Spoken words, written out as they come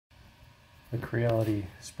the Creality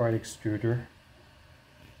Sprite extruder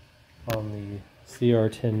on the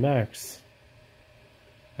CR10 Max.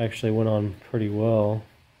 Actually went on pretty well.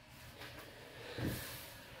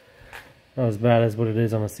 Not as bad as what it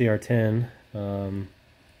is on a CR10. The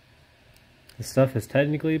stuff is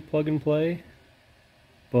technically plug and play,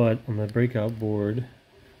 but on the breakout board,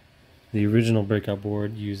 the original breakout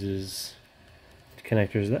board uses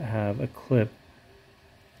connectors that have a clip,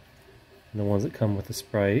 and the ones that come with the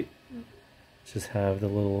Sprite just have the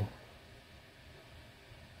little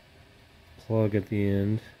plug at the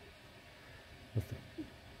end with the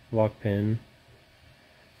lock pin.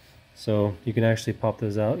 So you can actually pop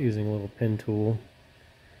those out using a little pin tool,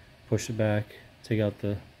 push it back, take out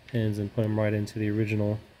the pins and put them right into the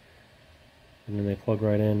original, and then they plug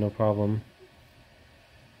right in, no problem.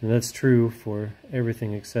 And that's true for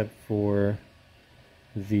everything except for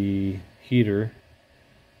the heater.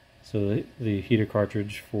 So the heater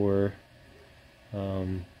cartridge for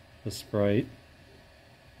the Sprite,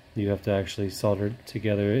 you have to actually solder it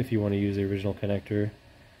together if you want to use the original connector.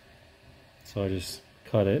 So I just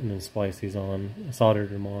cut it and then splice these on, soldered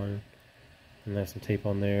them on, and there's some tape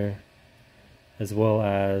on there, as well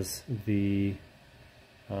as the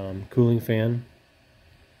cooling fan.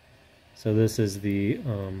 So this is the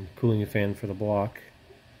cooling fan for the block,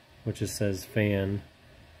 which just says fan.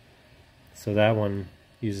 So that one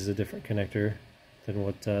uses a different connector than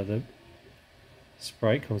what the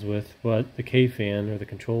Sprite comes with, but the K fan, or the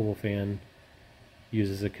controllable fan,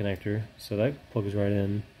 uses a connector, so that plugs right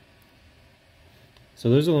in. So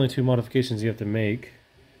those are the only two modifications you have to make.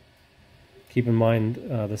 Keep in mind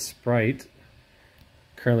the Sprite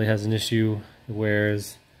currently has an issue,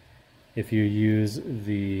 whereas if you use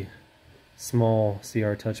the small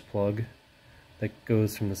CR Touch plug that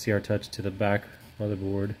goes from the CR Touch to the back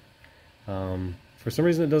motherboard, for some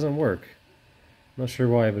reason it doesn't work. I'm not sure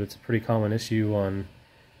why, but it's a pretty common issue on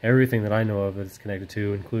everything that I know of that it's connected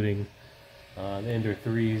to, including the Ender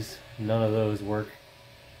 3s. None of those work,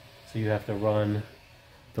 so you have to run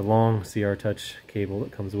the long CR Touch cable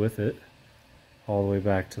that comes with it all the way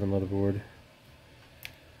back to the motherboard.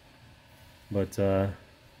 But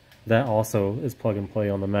that also is plug and play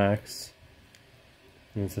on the Max,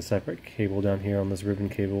 and it's a separate cable down here on this ribbon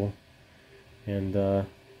cable. And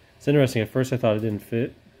it's interesting, at first I thought it didn't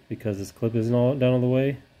fit because this clip isn't all down all the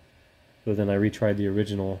way, but then I retried the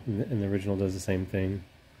original, and the original does the same thing.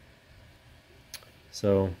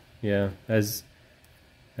 So yeah, as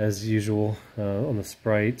usual on the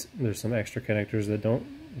Sprite, there's some extra connectors that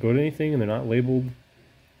don't go to anything and they're not labeled.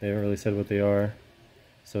 They haven't really said what they are.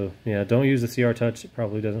 So yeah, don't use the CR Touch, it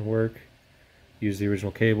probably doesn't work. Use the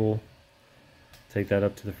original cable, take that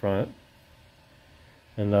up to the front.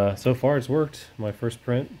 And so far it's worked. My first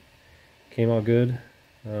print came out good,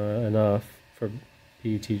 enough for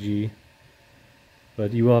PETG.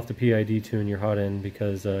 But you will have to PID tune your hot end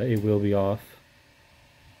because it will be off.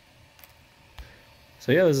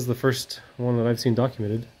 So yeah, this is the first one that I've seen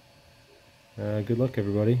documented. Good luck,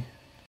 everybody.